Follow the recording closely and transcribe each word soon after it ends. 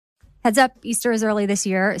Heads up, Easter is early this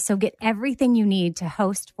year, so get everything you need to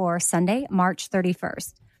host for Sunday, March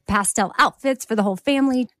 31st. Pastel outfits for the whole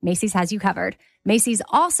family. Macy's has you covered. Macy's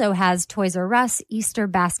also has Toys R Us Easter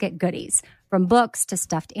basket goodies, from books to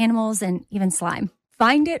stuffed animals and even slime.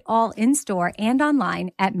 Find it all in store and online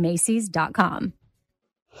at Macys.com.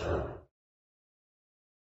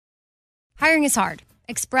 Hiring is hard.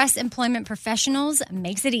 Express Employment Professionals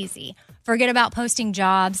makes it easy. Forget about posting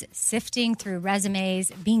jobs, sifting through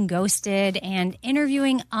resumes, being ghosted, and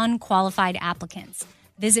interviewing unqualified applicants.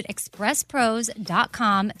 Visit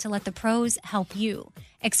expresspros.com to let the pros help you.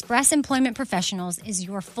 Express Employment Professionals is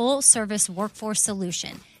your full-service workforce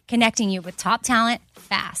solution, connecting you with top talent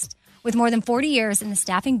fast. With more than 40 years in the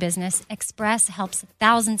staffing business, Express helps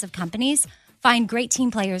thousands of companies find great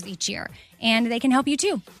team players each year, and they can help you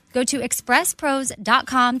too. Go to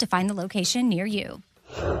expresspros.com to find the location near you.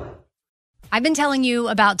 I've been telling you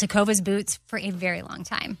about Tecovas boots for a very long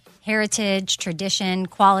time. Heritage, tradition,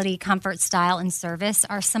 quality, comfort, style, and service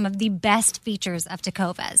are some of the best features of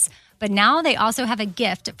Tecovas. But now they also have a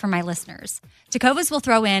gift for my listeners. Tecovas will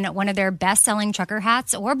throw in one of their best-selling trucker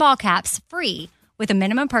hats or ball caps free with a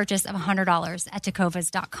minimum purchase of $100 at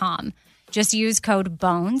tecovas.com. Just use code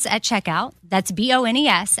BONES at checkout. That's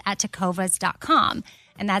BONES at tecovas.com.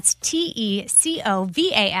 And that's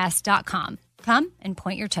TECOVAS.com. Come and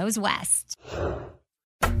point your toes west.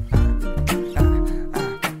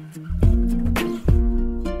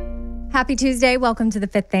 Happy Tuesday. Welcome to The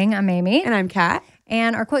Fifth Thing. I'm Amy. And I'm Kat.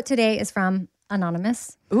 And our quote today is from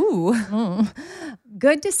Anonymous. Ooh.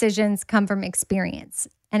 Good decisions come from experience,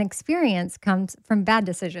 and experience comes from bad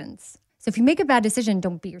decisions. So if you make a bad decision,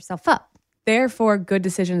 don't beat yourself up. Therefore, good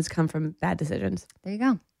decisions come from bad decisions. There you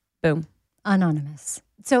go. Boom. Anonymous.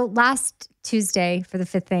 So last Tuesday for The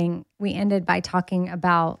Fifth Thing, we ended by talking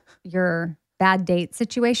about your bad date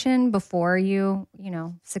situation before you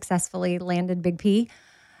successfully landed Big P.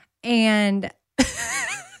 And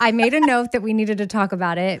I made a note that we needed to talk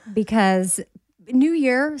about it because New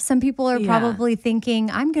Year, some people are probably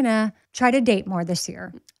thinking, I'm going to try to date more this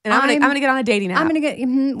year. And I'm gonna get on a dating app. I'm going to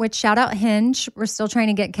get, which shout out Hinge. We're still trying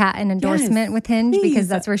to get Kat an endorsement with Hinge because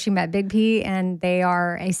that's where she met Big P, and they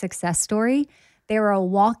are a success story. They are a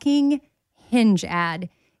walking Hinge ad.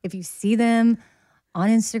 If you see them on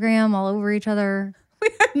Instagram all over each other. We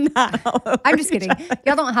are not all over I'm just kidding.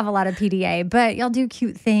 Y'all don't have a lot of PDA, but y'all do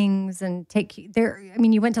cute things and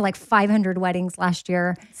you went to like 500 weddings last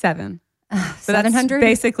year. 7. So 700? That's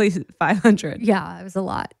basically 500. Yeah, it was a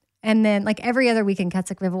lot. And then like every other weekend,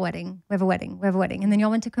 Kat's like, we have a wedding. And then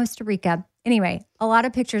y'all went to Costa Rica. Anyway, a lot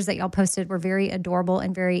of pictures that y'all posted were very adorable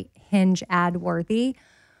and very Hinge ad worthy.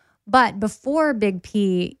 But before Big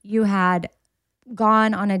P, you had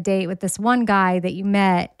gone on a date with this one guy that you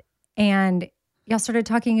met, and y'all started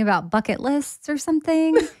talking about bucket lists or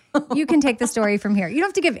something. You can take the story from here. You don't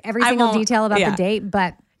have to give every single detail about the date,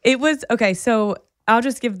 but it was okay. So I'll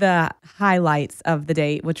just give the highlights of the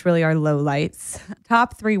date, which really are lowlights.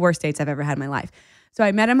 Top 3 worst dates I've ever had in my life. So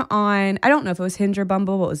I met him on, I don't know if it was Hinge or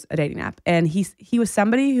Bumble, but it was a dating app. And he was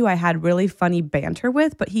somebody who I had really funny banter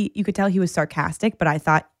with, but you could tell he was sarcastic, but I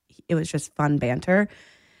thought it was just fun banter.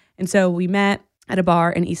 And so we met at a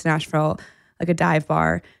bar in East Nashville, like a dive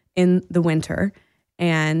bar in the winter.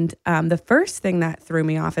 And the first thing that threw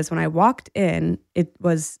me off is when I walked in, it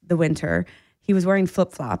was the winter. He was wearing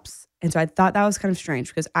flip-flops. And so I thought that was kind of strange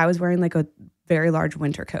because I was wearing like a very large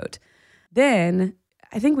winter coat. Then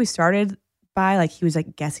I think we started by like, he was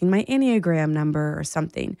like guessing my Enneagram number or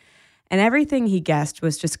something. And everything he guessed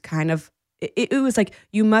was just kind of, it was like,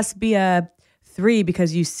 you must be a 3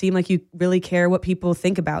 because you seem like you really care what people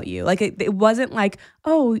think about you. Like it wasn't like,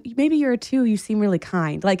 oh, maybe you're a 2, you seem really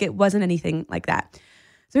kind. Like it wasn't anything like that.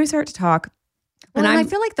 So we start to talk. Well, and I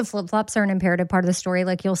feel like the flip-flops are an imperative part of the story.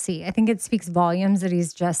 Like you'll see, I think it speaks volumes that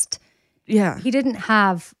he's just, he didn't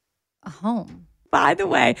have a home. By the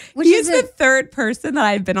way, he's the 3rd person that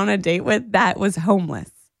I've been on a date with that was homeless.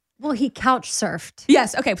 Well, he couch surfed.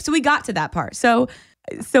 Yes. Okay. So we got to that part. So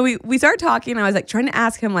we started talking. And I was like trying to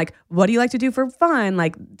ask him like, what do you like to do for fun?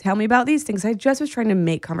 Like, tell me about these things. I just was trying to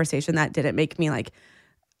make conversation that didn't make me like,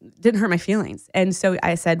 didn't hurt my feelings. And so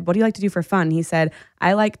I said, what do you like to do for fun? He said,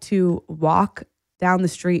 I like to walk down the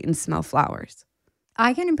street and smell flowers.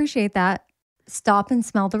 I can appreciate that. Stop and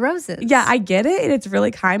smell the roses. Yeah, I get it. And it's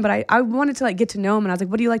really kind, but I wanted to like get to know him. And I was like,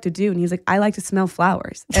 what do you like to do? And he was like, I like to smell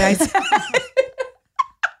flowers. And I said,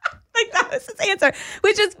 like that was his answer,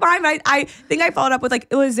 which is fine. I think I followed up with like,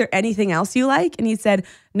 oh, is there anything else you like? And he said,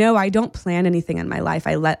 no, I don't plan anything in my life.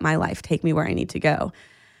 I let my life take me where I need to go.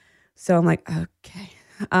 So I'm like, okay.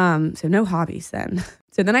 So no hobbies then.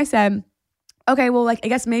 So then I said, okay, well, like, I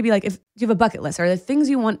guess maybe like if you have a bucket list or the things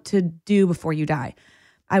you want to do before you die,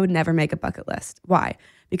 I would never make a bucket list. Why?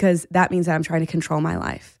 Because that means that I'm trying to control my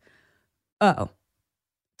life. Oh,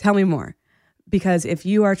 tell me more. Because if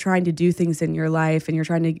you are trying to do things in your life and you're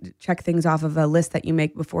trying to check things off of a list that you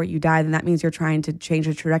make before you die, then that means you're trying to change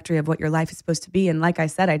the trajectory of what your life is supposed to be. And like I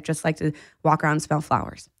said, I'd just like to walk around and smell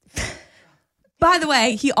flowers. By the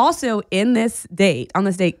way, he also on this date,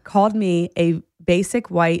 called me a basic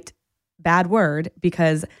white bad word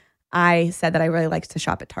because I said that I really liked to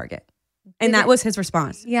shop at Target. And that was his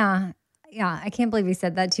response. Yeah. Yeah. I can't believe he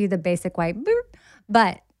said that to you, the basic white.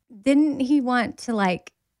 But didn't he want to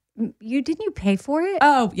like, didn't you pay for it?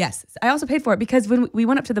 Oh, yes. I also paid for it because when we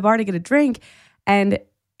went up to the bar to get a drink and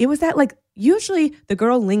it was that like, usually the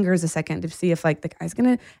girl lingers a second to see if like the guy's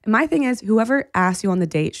gonna, and my thing is whoever asks you on the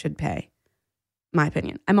date should pay, my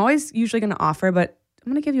opinion. I'm always usually gonna offer, but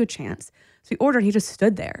I'm gonna give you a chance. So he ordered, he just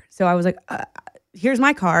stood there. So I was like, here's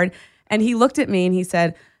my card. And he looked at me and he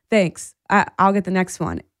said, thanks, I'll get the next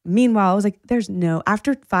one. Meanwhile, I was like,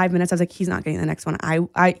 after 5 minutes, I was like, he's not getting the next one. I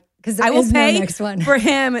will pay next one for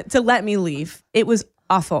him to let me leave. It was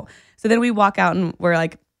awful. So then we walk out and we're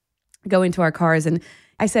like going to our cars. And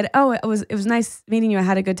I said, oh, it was nice meeting you. I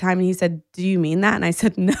had a good time. And he said, do you mean that? And I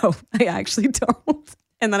said, no, I actually don't.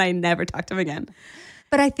 And then I never talked to him again.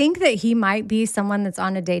 But I think that he might be someone that's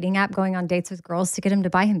on a dating app going on dates with girls to get him to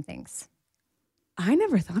buy him things. I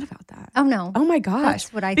never thought about that. Oh, no. Oh, my gosh.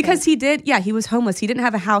 That's what I Because think. he was homeless. He didn't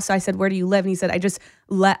have a house. So I said, where do you live? And he said,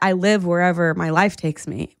 I live wherever my life takes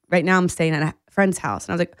me. Right now I'm staying at a friend's house.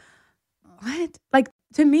 And I was like, what? Like,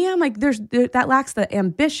 to me, I'm like, that lacks the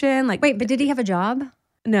ambition. Like, wait, but did he have a job?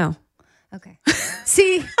 No. Okay.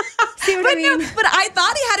 See what I mean? No, but I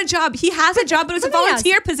thought he had a job. He has a job, but it was a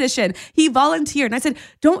volunteer position. He volunteered. And I said,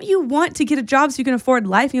 don't you want to get a job so you can afford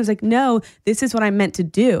life? And he was like, no, this is what I'm meant to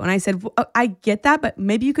do. And I said, well, I get that, but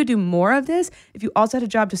maybe you could do more of this if you also had a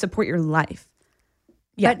job to support your life.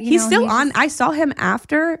 Yeah, but, he's still on. I saw him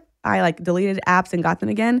after I like deleted apps and got them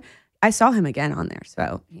again. I saw him again on there.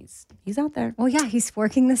 So he's out there. Well, yeah, he's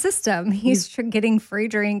working the system. He's getting free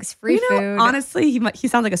drinks, free food. Honestly, he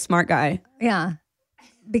sounds like a smart guy. Yeah.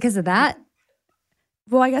 Because of that?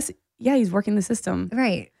 Well, I guess, yeah, he's working the system.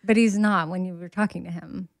 Right. But he's not when you were talking to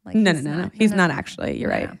him. Like, No. He's not actually.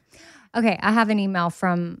 You're right. Okay. I have an email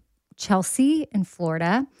from Chelsea in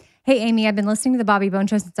Florida. Hey, Amy, I've been listening to the Bobby Bone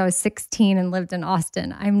Show since I was 16 and lived in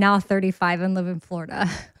Austin. I'm now 35 and live in Florida.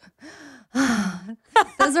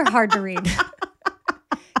 Those are hard to read.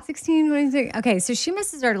 16, 26. Okay, so she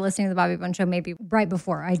must have started listening to the Bobby Bone Show maybe right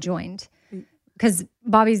before I joined. Because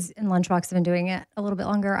Bobby's and Lunchbox have been doing it a little bit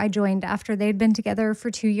longer. I joined after they'd been together for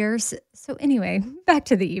 2 years. So anyway, back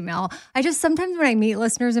to the email. I just sometimes when I meet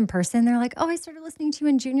listeners in person, they're like, oh, I started listening to you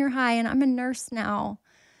in junior high and I'm a nurse now.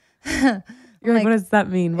 You're like, what does that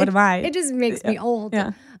mean? What am I? It just makes me old.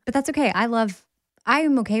 Yeah. But that's okay. I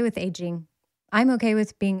am okay with aging. I'm okay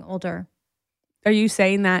with being older. Are you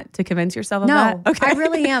saying that to convince yourself of no, that? Okay. I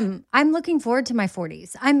really am. I'm looking forward to my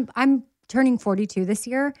 40s. I'm turning 42 this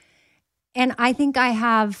year. And I think I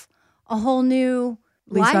have a whole new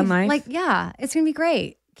lease on life. Like, yeah, it's going to be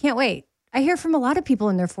great. Can't wait. I hear from a lot of people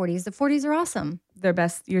in their 40s. The 40s are awesome. Their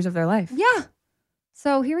best years of their life. Yeah.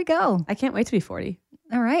 So here we go. I can't wait to be 40.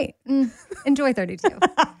 All right. Enjoy 32.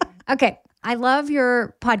 Okay. I love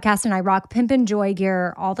your podcast and I rock Pimp and Joy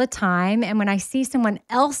gear all the time. And when I see someone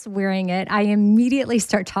else wearing it, I immediately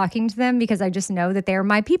start talking to them because I just know that they're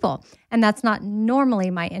my people. And that's not normally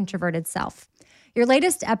my introverted self. Your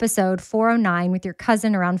latest episode, 409, with your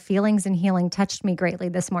cousin around feelings and healing touched me greatly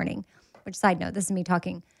this morning. Which, side note, this is me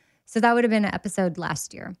talking. So that would have been an episode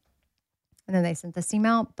last year. And then they sent this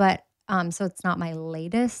email. But so it's not my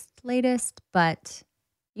latest, but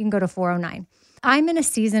you can go to 409. I'm in a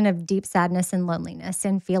season of deep sadness and loneliness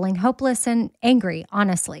and feeling hopeless and angry,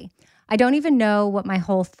 honestly. I don't even know what my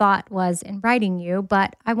whole thought was in writing you,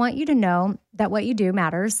 but I want you to know that what you do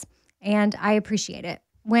matters, and I appreciate it.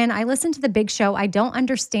 When I listen to the big show, I don't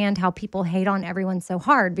understand how people hate on everyone so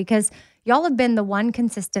hard because y'all have been the one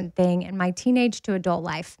consistent thing in my teenage to adult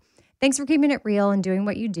life. Thanks for keeping it real and doing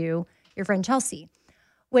what you do. Your friend Chelsea.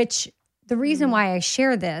 Which the reason why I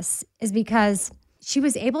share this is because she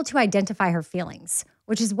was able to identify her feelings,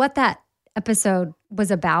 which is what that episode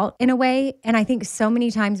was about in a way. And I think so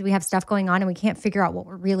many times we have stuff going on and we can't figure out what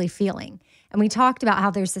we're really feeling. And we talked about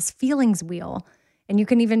how there's this feelings wheel and you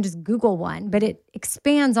can even just Google one, but it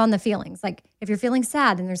expands on the feelings. Like if you're feeling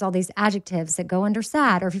sad, and there's all these adjectives that go under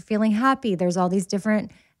sad, or if you're feeling happy, there's all these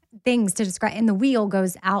different things to describe. And the wheel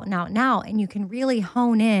goes out and out and out, and you can really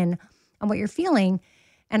hone in on what you're feeling.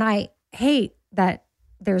 And I hate that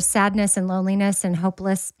There's sadness and loneliness and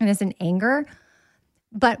hopelessness and anger.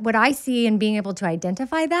 But what I see in being able to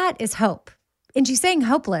identify that is hope. And she's saying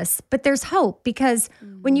hopeless, but there's hope because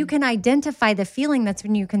when you can identify the feeling, that's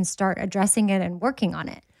when you can start addressing it and working on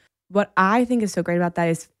it. What I think is so great about that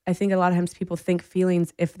is I think a lot of times people think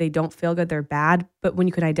feelings, if they don't feel good, they're bad. But when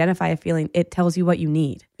you can identify a feeling, it tells you what you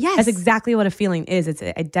need. Yes. That's exactly what a feeling is. It's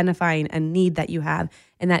identifying a need that you have.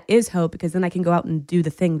 And that is hope, because then I can go out and do the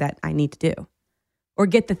thing that I need to do, or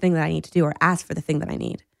get the thing that I need to do, or ask for the thing that I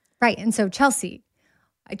need. Right. And so, Chelsea,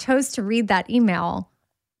 I chose to read that email,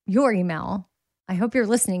 your email. I hope you're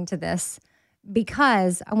listening to this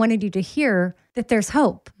because I wanted you to hear that there's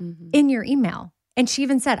hope in your email. And she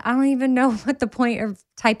even said, I don't even know what the point of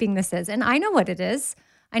typing this is. And I know what it is.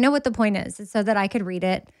 I know what the point is. It's so that I could read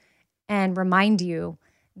it and remind you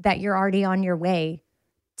that you're already on your way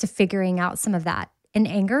to figuring out some of that. And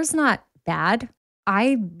anger is not bad.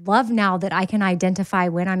 I love now that I can identify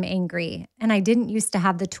when I'm angry. And I didn't used to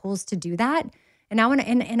have the tools to do that. And now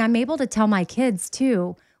and I'm able to tell my kids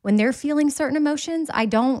too, when they're feeling certain emotions, I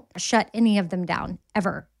don't shut any of them down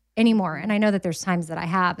ever anymore. And I know that there's times that I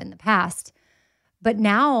have in the past. But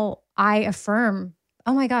now I affirm,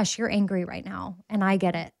 oh my gosh, you're angry right now. And I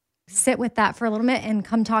get it. Sit with that for a little bit and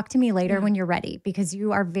come talk to me later when you're ready, because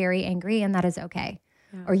you are very angry and that is okay.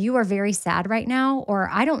 Yeah. Or you are very sad right now, or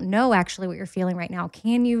I don't know actually what you're feeling right now.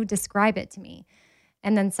 Can you describe it to me?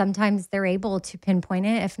 And then sometimes they're able to pinpoint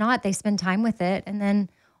it. If not, they spend time with it. And then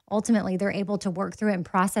ultimately they're able to work through it and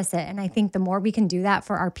process it. And I think the more we can do that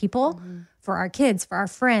for our people, for our kids, for our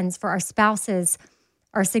friends, for our spouses,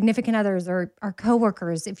 our significant others, or our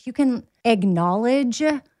coworkers, if you can acknowledge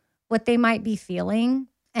what they might be feeling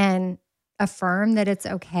and affirm that it's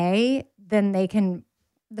okay, then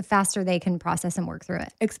the faster they can process and work through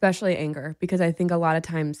it. Especially anger, because I think a lot of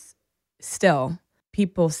times still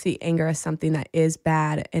people see anger as something that is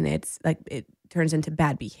bad, and it's like it turns into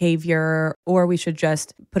bad behavior, or we should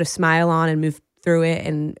just put a smile on and move through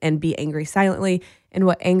it and be angry silently. And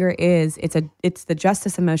what anger is, it's the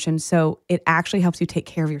justice emotion. So it actually helps you take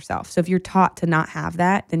care of yourself. So if you're taught to not have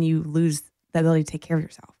that, then you lose the ability to take care of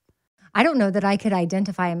yourself. I don't know that I could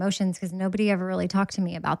identify emotions because nobody ever really talked to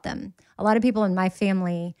me about them. A lot of people in my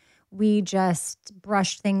family, we just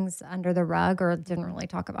brushed things under the rug or didn't really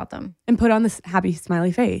talk about them. And put on this happy,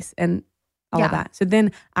 smiley face and all of that. So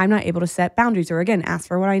then I'm not able to set boundaries or, again, ask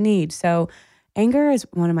for what I need. So anger is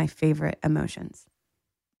one of my favorite emotions,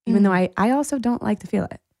 even though I also don't like to feel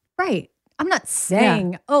it. Right. I'm not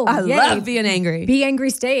saying, I love being angry. Be angry,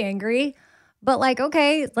 stay angry. But like,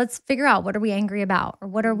 okay, let's figure out, what are we angry about? Or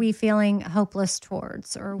what are we feeling hopeless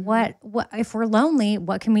towards? Or what if we're lonely,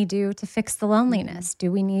 what can we do to fix the loneliness?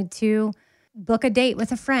 Do we need to book a date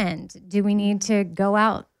with a friend? Do we need to go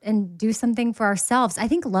out and do something for ourselves? I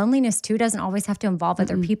think loneliness too doesn't always have to involve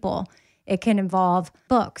other people. It can involve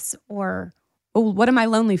books or... Oh, what am I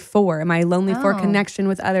lonely for? Am I lonely for connection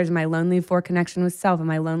with others? Am I lonely for connection with self?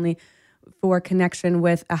 Am I lonely for connection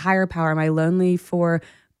with a higher power? Am I lonely for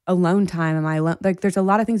alone time? Am I like, there's a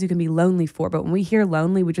lot of things you can be lonely for, but when we hear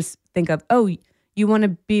lonely, we just think of, oh, you want to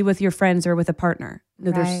be with your friends or with a partner.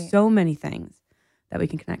 No, there's so many things that we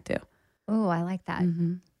can connect to. Oh, I like that.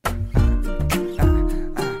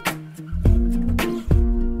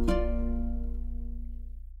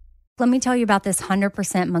 Let me tell you about this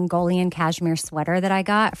 100% Mongolian cashmere sweater that I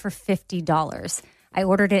got for $50. I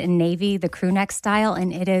ordered it in navy, the crew neck style,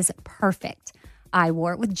 and it is perfect. I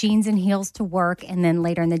wore it with jeans and heels to work, and then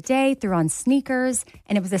later in the day threw on sneakers,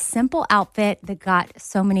 and it was a simple outfit that got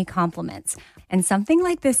so many compliments. And something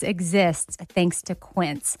like this exists thanks to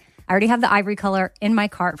Quince. I already have the ivory color in my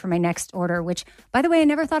cart for my next order, which, by the way, I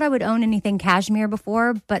never thought I would own anything cashmere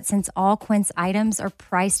before, but since all Quince items are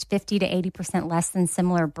priced 50 to 80% less than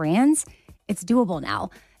similar brands, it's doable now.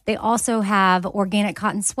 They also have organic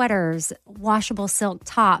cotton sweaters, washable silk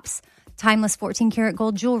tops, timeless 14-karat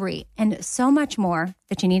gold jewelry, and so much more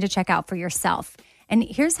that you need to check out for yourself. And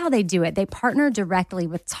here's how they do it. They partner directly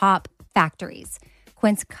with top factories.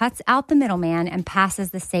 Quince cuts out the middleman and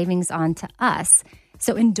passes the savings on to us.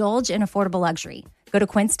 So indulge in affordable luxury. Go to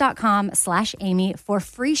quince.com/Amy for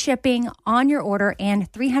free shipping on your order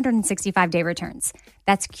and 365-day returns.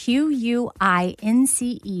 That's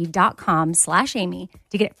QUINCE.com/Amy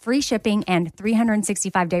to get free shipping and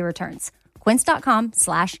 365-day returns.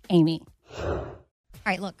 Quince.com/Amy. All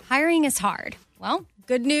right, look, hiring is hard. Well,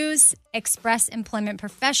 good news, Express Employment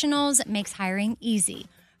Professionals makes hiring easy.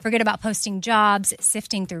 Forget about posting jobs,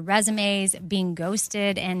 sifting through resumes, being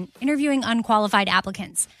ghosted, and interviewing unqualified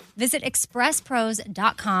applicants. Visit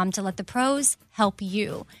expresspros.com to let the pros help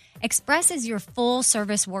you. Express is your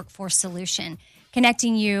full-service workforce solution.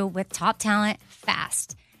 connecting you with top talent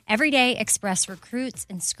fast. Every day, Express recruits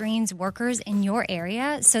and screens workers in your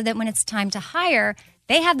area so that when it's time to hire,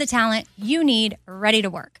 they have the talent you need ready to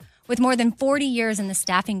work. With more than 40 years in the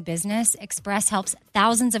staffing business, Express helps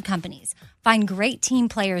thousands of companies find great team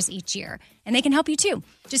players each year, and they can help you too.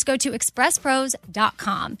 Just go to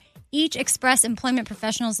expresspros.com. Each Express Employment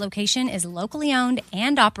Professionals location is locally owned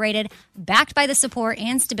and operated, backed by the support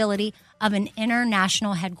and stability of an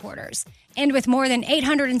international headquarters. And with more than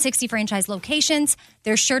 860 franchise locations,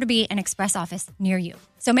 there's sure to be an Express office near you.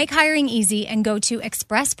 So make hiring easy and go to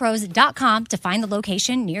expresspros.com to find the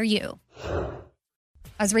location near you.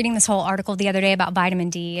 I was reading this whole article the other day about vitamin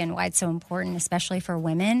D and why it's so important, especially for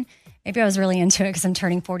women. Maybe I was really into it because I'm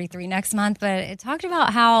turning 43 next month, but it talked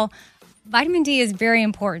about how vitamin D is very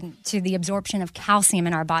important to the absorption of calcium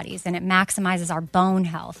in our bodies, and it maximizes our bone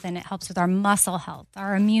health, and it helps with our muscle health,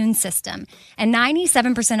 our immune system. And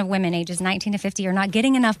 97% of women ages 19 to 50 are not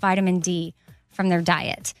getting enough vitamin D from their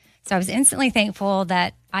diet. So I was instantly thankful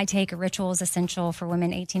that I take Rituals Essential for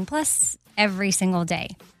Women 18 plus every single day,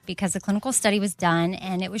 because the clinical study was done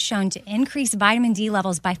and it was shown to increase vitamin D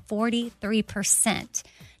levels by 43%.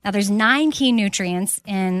 Now, there's 9 key nutrients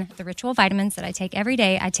in the Ritual vitamins that I take every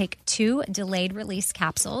day. I take 2 delayed release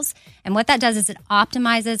capsules. And what that does is it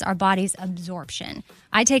optimizes our body's absorption.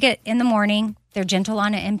 I take it in the morning. They're gentle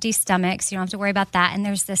on an empty stomach, so you don't have to worry about that. And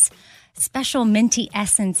there's this special minty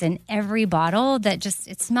essence in every bottle that just,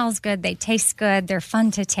 it smells good. They taste good. They're fun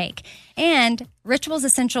to take. And Rituals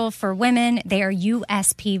Essential for Women, they are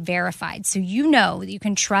USP verified. So you know that you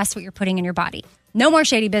can trust what you're putting in your body. No more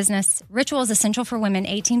shady business. Rituals Essential for Women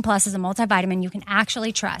 18 plus is a multivitamin you can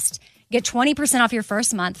actually trust. Get 20% off your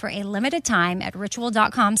first month for a limited time at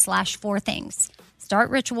ritual.com/4things. Start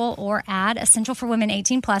Ritual or add Essential for Women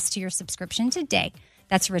 18 plus to your subscription today.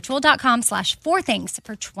 That's ritual.com/4things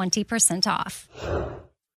for 20% off.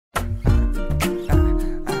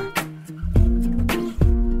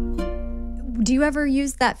 Do you ever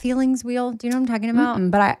use that feelings wheel? Do you know what I'm talking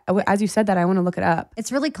about? But as you said that, I want to look it up.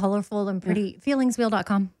 It's really colorful and pretty. Yeah.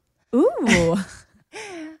 Feelingswheel.com. Ooh.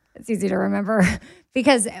 It's easy to remember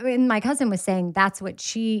because my cousin was saying that's what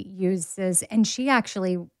she uses. And she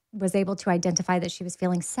actually was able to identify that she was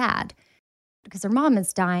feeling sad because her mom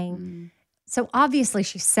is dying. So obviously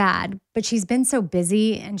she's sad, but she's been so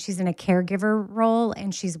busy and she's in a caregiver role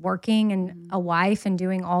and she's working and a wife and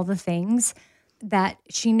doing all the things that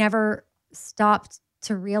she never stopped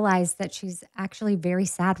to realize that she's actually very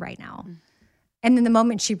sad right now. And then the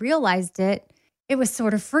moment she realized it, it was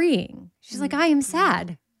sort of freeing. She's like, I am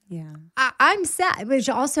sad. Yeah. I'm sad, which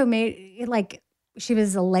also made it like she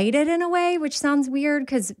was elated in a way, which sounds weird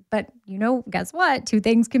but you know, guess what? 2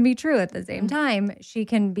 things can be true at the same time. She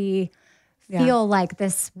can feel like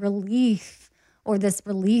this relief or this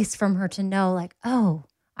release from her to know like, oh,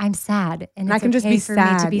 I'm sad. And it's I can okay just be for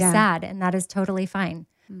sad, me to be sad. And that is totally fine.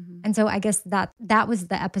 And so I guess that was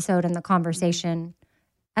the episode and the conversation.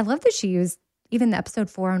 I love that she used even the episode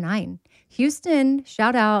 409. Houston,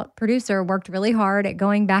 shout out, producer, worked really hard at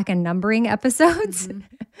going back and numbering episodes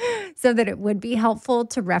so that it would be helpful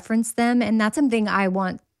to reference them. And that's something I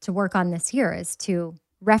want to work on this year is to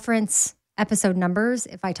reference episode numbers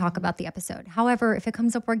if I talk about the episode. However, if it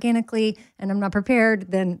comes up organically and I'm not prepared,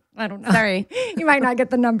 then I don't know. Sorry. You might not get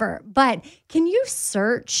the number. But can you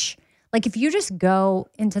search? Like if you just go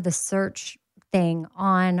into the search thing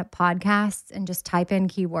on podcasts and just type in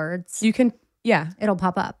keywords, You can, it'll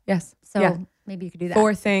pop up. Yes. So maybe you could do that.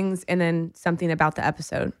 4 things and then something about the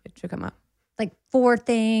episode. It should come up. Like 4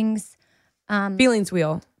 things. Feelings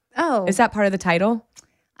wheel. Oh. Is that part of the title?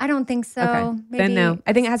 I don't think so. Okay. Maybe, then no.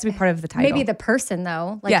 I think it has to be part of the title. Maybe the person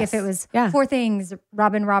though. Like Yes. if it was Yeah. 4 things,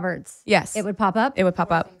 Robin Roberts. Yes. It would pop up? It would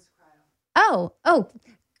pop up. Oh.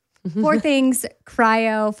 4 things,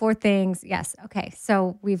 cryo, 4 things. Yes. Okay.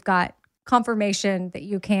 So we've got confirmation that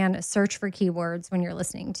you can search for keywords when you're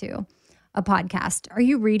listening to a podcast. Are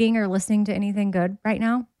you reading or listening to anything good right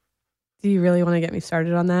now? Do you really want to get me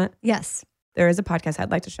started on that? Yes. There is a podcast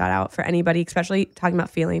I'd like to shout out for anybody, especially talking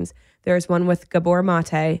about feelings. There's one with Gabor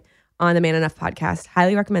Mate on the Man Enough podcast.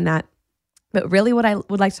 Highly recommend that. But really what I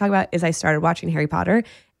would like to talk about is I started watching Harry Potter.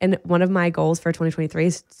 And one of my goals for 2023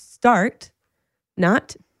 is start,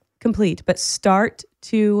 not complete, but start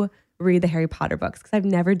to read the Harry Potter books because I've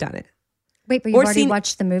never done it. Wait, but you've already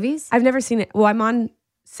watched the movies? I've never seen it. Well, I'm on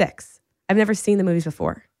 6. I've never seen the movies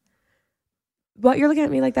before. What, you're looking at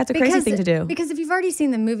me like that's a crazy thing to do. Because if you've already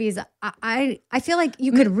seen the movies, I feel like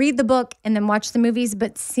you could read the book and then watch the movies,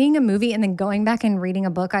 but seeing a movie and then going back and reading a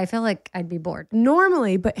book, I feel like I'd be bored.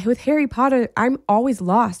 Normally, but with Harry Potter, I'm always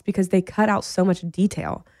lost because they cut out so much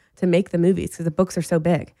detail to make the movies because the books are so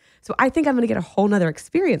big. So I think I'm going to get a whole nother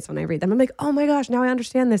experience when I read them. I'm like, oh my gosh, now I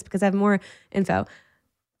understand this because I have more info.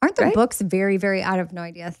 Aren't the Right? books very, very, I have no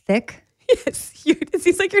idea, thick? Yes, it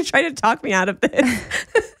seems like you're trying to talk me out of this.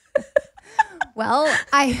 Well,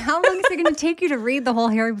 how long is it going to take you to read the whole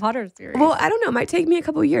Harry Potter series? Well, I don't know. It might take me a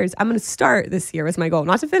couple of years. I'm going to start this year was my goal,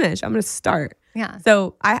 not to finish. I'm going to start. Yeah.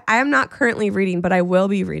 So I am not currently reading, but I will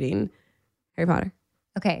be reading Harry Potter.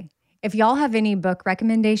 Okay. If y'all have any book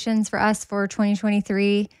recommendations for us for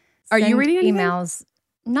 2023, Are you send reading anything? emails.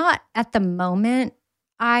 Not at the moment.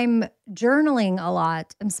 I'm journaling a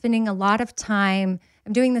lot. I'm spending a lot of time.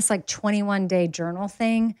 I'm doing this like 21-day journal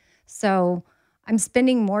thing. So I'm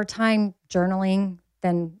spending more time journaling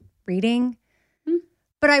than reading.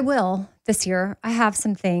 But I will this year. I have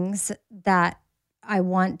some things that I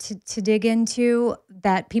want to dig into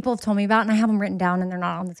that people have told me about, and I have them written down, and they're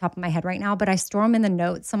not on the top of my head right now, but I store them in the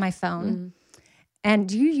notes on my phone. And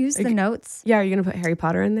do you use the notes? Yeah, are you going to put Harry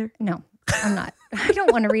Potter in there? No, I'm not. I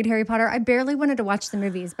don't want to read Harry Potter. I barely wanted to watch the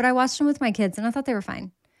movies, but I watched them with my kids, and I thought they were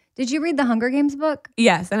fine. Did you read the Hunger Games book?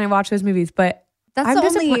 Yes, and I watch those movies, but That's I'm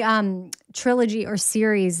the only trilogy or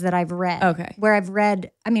series that I've read. Okay. Where I've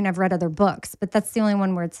read other books, but that's the only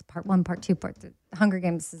one where it's part 1, part 2, part 3. Hunger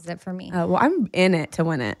Games is it for me. well, I'm in it to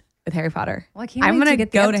win it with Harry Potter. Well, I can't I'm wait going to to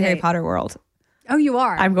get the go to Harry update. Potter World. Oh, you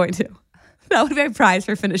are? I'm going to. That would be a prize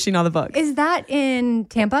for finishing all the books. Is that in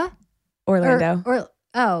Tampa? Orlando.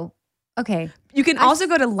 Oh, okay. You can also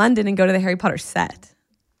go to London and go to the Harry Potter set.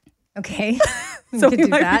 Okay. So could we do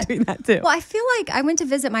might that. be doing that too. Well, I feel like I went to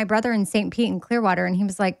visit my brother in St. Pete in Clearwater, and he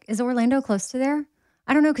was like, is Orlando close to there?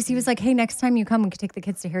 I don't know, because he was like, hey, next time you come, we could take the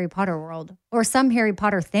kids to Harry Potter World or some Harry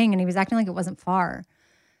Potter thing. And he was acting like it wasn't far.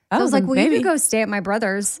 So I was like, well, you could go stay at my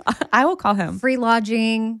brother's. I will call him. Free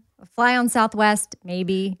lodging, fly on Southwest,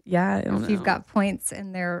 maybe. Yeah, I don't If know. you've got points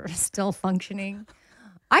and they're still functioning.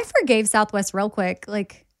 I forgave Southwest real quick.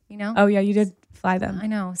 Like, you know? Oh, yeah, you did fly them. I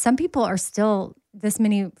know. Some people are still,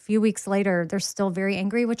 few weeks later, they're still very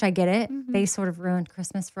angry, which I get it. They sort of ruined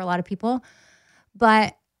Christmas for a lot of people.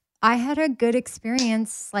 But I had a good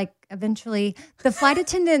experience. Like, eventually, the flight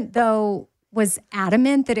attendant, though, was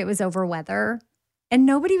adamant that it was over weather. And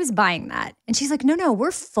nobody was buying that. And she's like, no,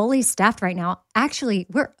 we're fully staffed right now. Actually,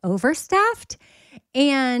 we're overstaffed.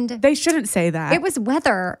 And They shouldn't say that. it was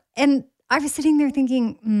weather. And I was sitting there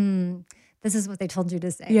thinking, this is what they told you to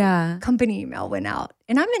say. Yeah. Company email went out.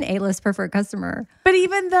 And I'm an A-list preferred customer. But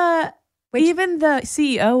even the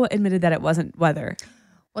CEO admitted that it wasn't weather.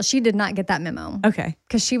 Well, she did not get that memo Okay.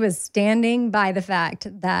 because she was standing by the fact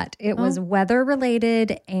that it was weather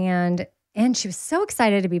related, and she was so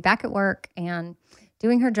excited to be back at work and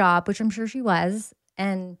doing her job, which I'm sure she was.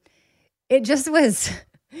 And it just was,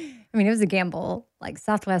 it was a gamble. Like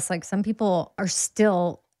Southwest, like some people are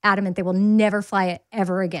still adamant they will never fly it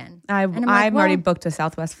ever again. I'm And I'm like, already well, booked a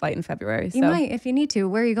Southwest flight in February. So You might if you need to.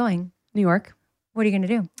 Where are you going? New York. What are you going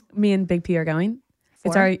to do? Me and Big P are going.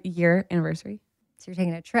 It's For? our year anniversary. So you're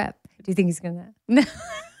taking a trip. Do you think he's going to? No.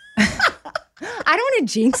 I don't want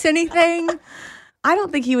to jinx anything. I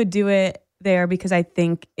don't think he would do it there because I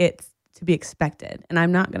think it's to be expected, and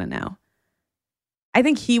I'm not going to know. I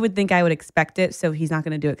think he would think I would expect it, so he's not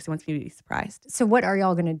going to do it because he wants me to be surprised. So what are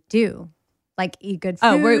y'all going to do? Like eat good food?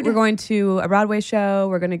 Oh, we're going to a Broadway show.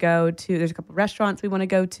 We're going to go to, there's a couple restaurants we want to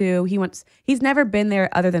go to. He's never been there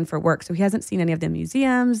other than for work, so he hasn't seen any of the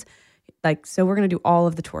museums. So we're going to do all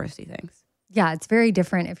of the touristy things. Yeah, it's very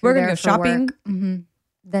different if you're We're going there to go for shopping. work,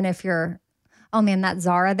 than if you're, oh man, that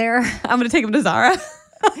Zara there. I'm going to take him to Zara.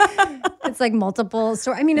 It's like multiple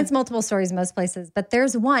stories. It's multiple stories most places, but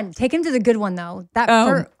there's one. Take him to the good one though.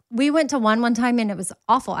 We went to one time and it was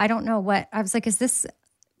awful. I don't know what, I was like,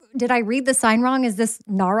 did I read the sign wrong? Is this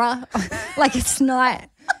Nara? Like it's not,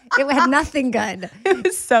 it had nothing good. It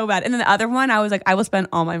was so bad. And then the other one, I was like, I will spend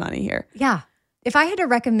all my money here. Yeah. If I had to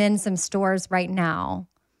recommend some stores right now,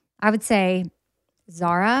 I would say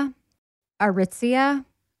Zara, Aritzia.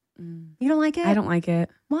 You don't like it? I don't like it.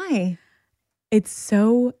 Why? It's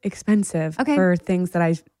so expensive for things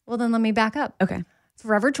that Well, then let me back up. Okay.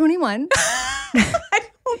 Forever 21. I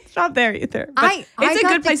don't shop there either. But it's a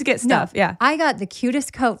good place to get stuff. Yeah. I got the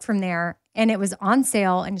cutest coat from there and it was on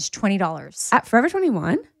sale and it's $20. At Forever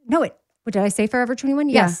 21? No, what did I say Forever 21?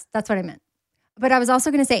 Yeah. Yes, that's what I meant. But I was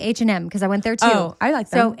also going to say H&M because I went there too. Oh, I like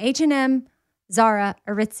So them. H&M, Zara,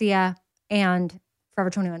 Aritzia, and Forever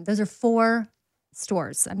 21. Those are 4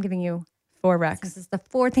 stores. I'm giving you 4 Rex. This is the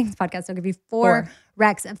 4 Things podcast. I'll give you 4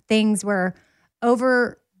 recs of things where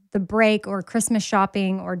over the break or Christmas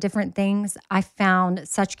shopping or different things, I found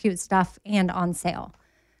such cute stuff and on sale.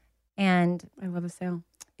 And I love a sale.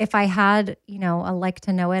 if I had, a like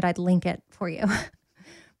to know it, I'd link it for you.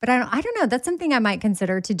 But I don't know. That's something I might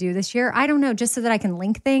consider to do this year. I don't know, just so that I can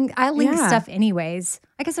link things. I link stuff anyways.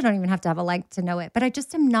 I guess I don't even have to have a like to know it. But I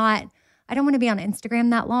just am not, I don't want to be on Instagram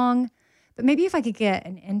that long. But maybe if I could get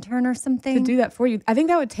an intern or something. To do that for you. I think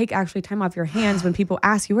that would take actually time off your hands when people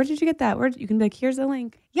ask you, where did you get that? You can be like, here's the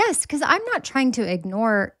link. Yes, because I'm not trying to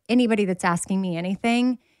ignore anybody that's asking me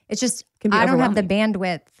anything. It's just, I don't have the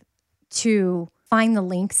bandwidth to find the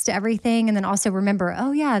links to everything. And then also remember,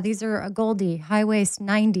 oh yeah, these are a Goldie, high waist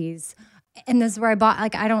 90s. And this is where I bought,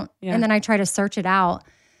 like, I don't, and then I try to search it out.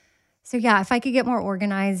 So yeah, if I could get more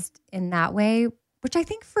organized in that way, which I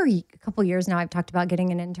think for a couple years now, I've talked about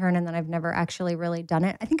getting an intern and then I've never actually really done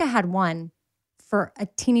it. I think I had one for a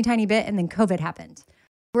teeny tiny bit and then COVID happened.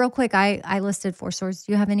 Real quick, I listed 4 stores.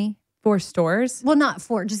 Do you have any? 4 stores? Well, not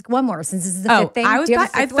 4, just one more since this is the 5th thing.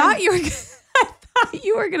 I thought you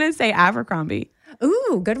were going to say Abercrombie.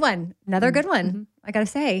 Ooh, good one. Another good one. Mm-hmm. I got to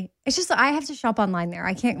say, it's just, I have to shop online there.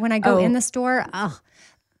 I can't, when I go in the store,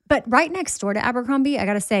 But right next door to Abercrombie, I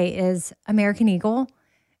got to say, is American Eagle.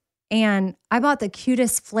 And I bought the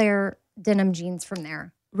cutest flare denim jeans from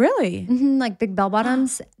there. Really? Mm-hmm, like big bell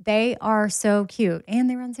bottoms. They are so cute. And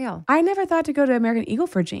they were on sale. I never thought to go to American Eagle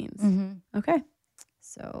for jeans. Mm-hmm. Okay.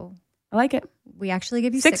 So I like it. We actually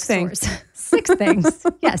give you 6 things. Stores. 6 things.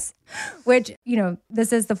 Yes. Which,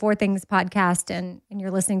 this is the 4 Things podcast and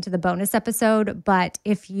you're listening to the bonus episode. But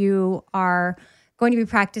if you are going to be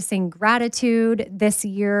practicing gratitude this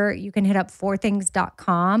year, you can hit up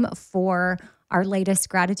 4things.com for our latest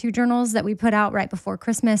gratitude journals that we put out right before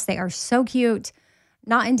Christmas. They are so cute,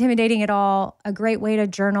 not intimidating at all, a great way to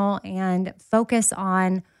journal and focus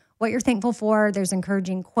on what you're thankful for. There's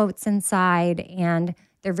encouraging quotes inside, and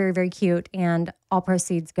they're very, very cute. And all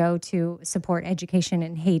proceeds go to support education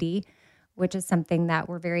in Haiti, which is something that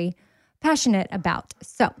we're very passionate about.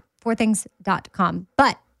 So 4things.com.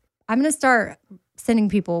 But I'm going to start sending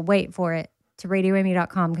people, wait for it, to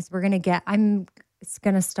radioamy.com because I'm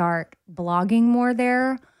going to start blogging more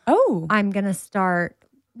there. Oh. I'm going to start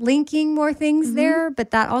linking more things there,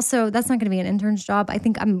 but that's not going to be an intern's job. I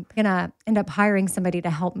think I'm going to end up hiring somebody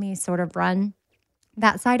to help me sort of run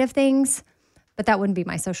that side of things, but that wouldn't be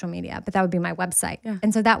my social media, but that would be my website. Yeah.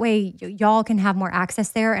 And so that way y'all can have more access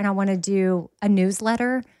there. And I want to do a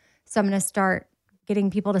newsletter. So I'm going to start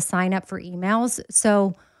getting people to sign up for emails.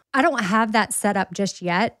 So I don't have that set up just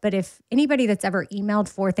yet, but if anybody that's ever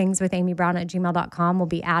emailed 4thingswithamybrown@gmail.com will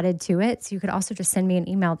be added to it. So you could also just send me an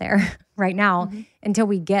email there right now until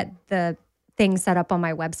we get the thing set up on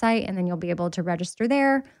my website, and then you'll be able to register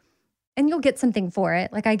there and you'll get something for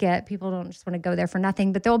it. Like I get, people don't just want to go there for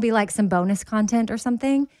nothing, but there'll be like some bonus content or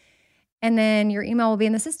something. And then your email will be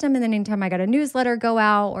in the system. And then anytime I got a newsletter go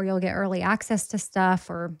out, or you'll get early access to stuff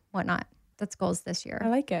or whatnot. That's goals this year. I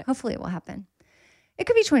like it. Hopefully it will happen. It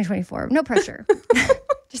could be 2024. No pressure.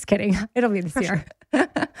 Just kidding. It'll be this year.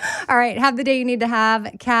 All right. Have the day you need to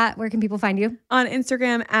have. Kat, where can people find you? On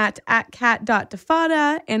Instagram at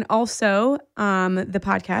 @kat.defada, and also the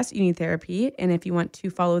podcast, You Need Therapy. And if you want to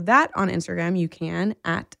follow that on Instagram, you can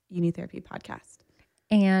at You Need Therapy Podcast.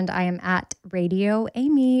 And I am at Radio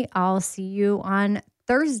Amy. I'll see you on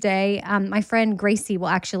Thursday. My friend Gracie will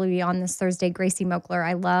actually be on this Thursday. Gracie Mokler.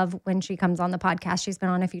 I love when she comes on the podcast. She's been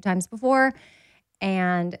on a few times before.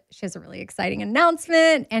 And she has a really exciting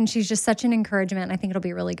announcement, and she's just such an encouragement. I think it'll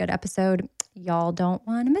be a really good episode. Y'all don't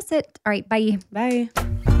want to miss it. All right, bye. Bye.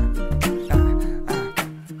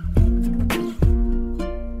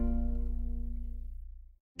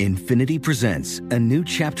 Infiniti presents a new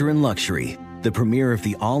chapter in luxury, the premiere of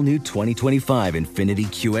the all-new 2025 Infiniti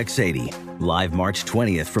QX80, live March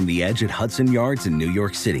 20th from the Edge at Hudson Yards in New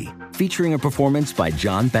York City, featuring a performance by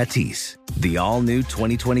John Batiste. The all-new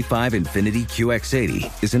 2025 Infiniti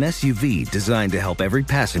QX80 is an SUV designed to help every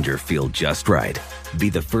passenger feel just right. Be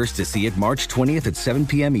the first to see it March 20th at 7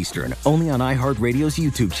 p.m. Eastern, only on iHeartRadio's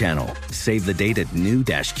YouTube channel. Save the date at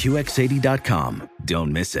new-QX80.com.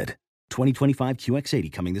 Don't miss it. 2025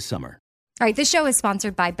 QX80 coming this summer. All right, this show is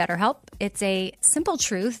sponsored by BetterHelp. It's a simple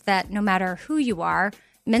truth that no matter who you are,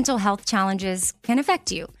 mental health challenges can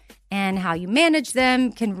affect you, and how you manage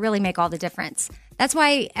them can really make all the difference. That's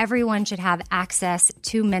why everyone should have access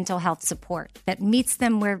to mental health support that meets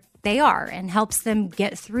them where they are and helps them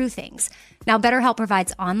get through things. Now, BetterHelp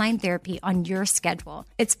provides online therapy on your schedule.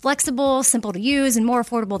 It's flexible, simple to use, and more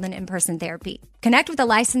affordable than in-person therapy. Connect with a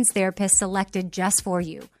licensed therapist selected just for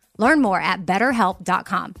you. Learn more at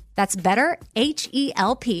BetterHelp.com. That's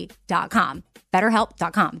BetterHelp.com.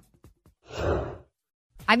 BetterHelp.com.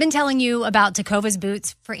 I've been telling you about Tecovas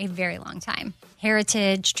boots for a very long time.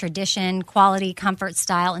 Heritage, tradition, quality, comfort,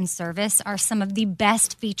 style, and service are some of the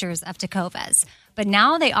best features of Tecovas. But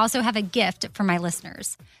now they also have a gift for my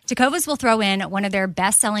listeners. Tecovas will throw in one of their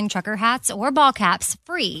best-selling trucker hats or ball caps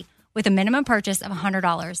free with a minimum purchase of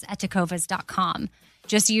 $100 at tecovas.com.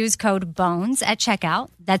 Just use code BONES at checkout.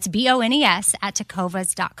 That's BONES at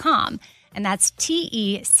tecovas.com. And that's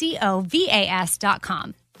TECOVAS.com.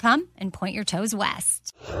 Come and point your toes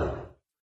west.